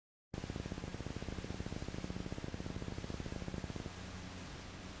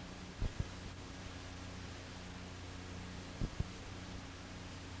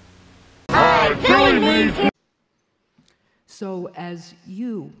So as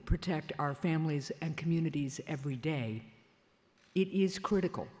you protect our families and communities every day, it is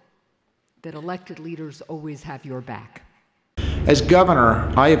critical that elected leaders always have your back. As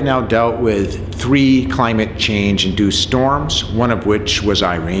governor, I have now dealt with 3 climate change-induced storms, one of which was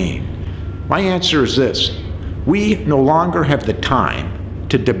Irene. My answer is this: we no longer have the time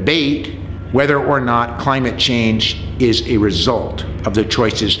to debate whether or not climate change is a result of the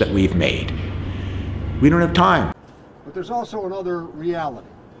choices that we've made. We don't have time. But there's also another reality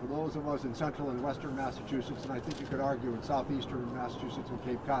for those of us in central and western Massachusetts, and I think you could argue in southeastern Massachusetts and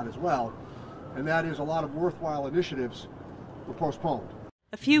Cape Cod as well, and that is a lot of worthwhile initiatives were postponed.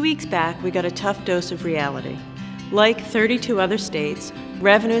 A few weeks back, we got a tough dose of reality. Like 32 other states,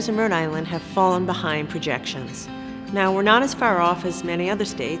 revenues in Rhode Island have fallen behind projections. Now, we're not as far off as many other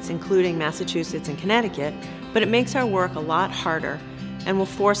states, including Massachusetts and Connecticut, but it makes our work a lot harder and will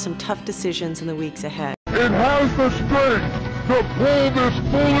force some tough decisions in the weeks ahead. It has the strength to pull this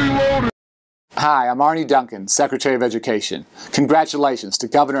fully loaded. Hi, I'm Arnie Duncan, Secretary of Education. Congratulations to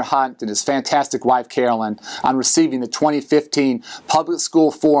Governor Hunt and his fantastic wife Carolyn on receiving the 2015 Public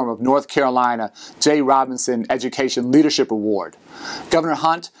School Forum of North Carolina J. Robinson Education Leadership Award. Governor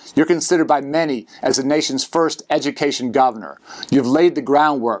Hunt, you're considered by many as the nation's first education governor. You've laid the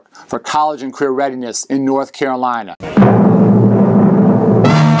groundwork for college and career readiness in North Carolina.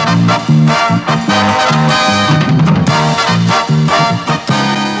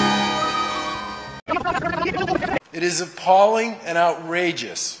 It is appalling and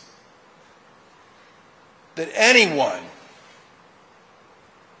outrageous that anyone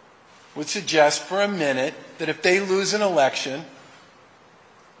would suggest for a minute that if they lose an election,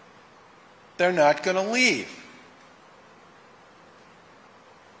 they're not going to leave.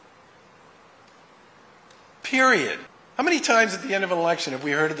 Period. How many times at the end of an election have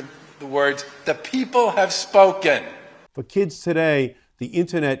we heard of the words, "the people have spoken"? For kids today, the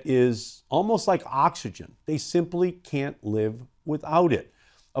internet is almost like oxygen. They simply can't live without it.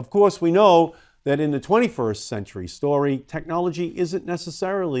 Of course, we know that in the 21st century story, technology isn't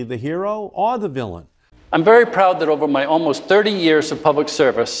necessarily the hero or the villain. I'm very proud that over my almost 30 years of public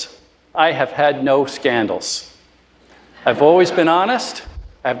service, I have had no scandals. I've always been honest,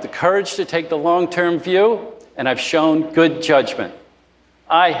 I have the courage to take the long-term view, and I've shown good judgment.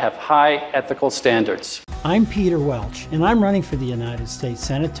 I have high ethical standards. I'm Peter Welch, and I'm running for the United States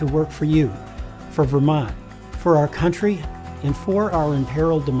Senate to work for you, for Vermont, for our country, and for our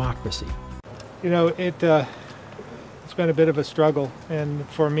imperiled democracy. You know, it's been a bit of a struggle, and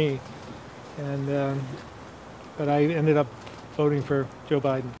for me, but I ended up voting for Joe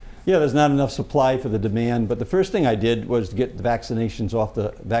Biden. Yeah, there's not enough supply for the demand, but the first thing I did was to get the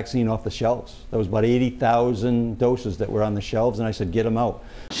vaccine off the shelves. There was about 80,000 doses that were on the shelves, and I said, get them out.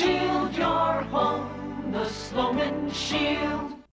 Shield your home, the Sloman Shield.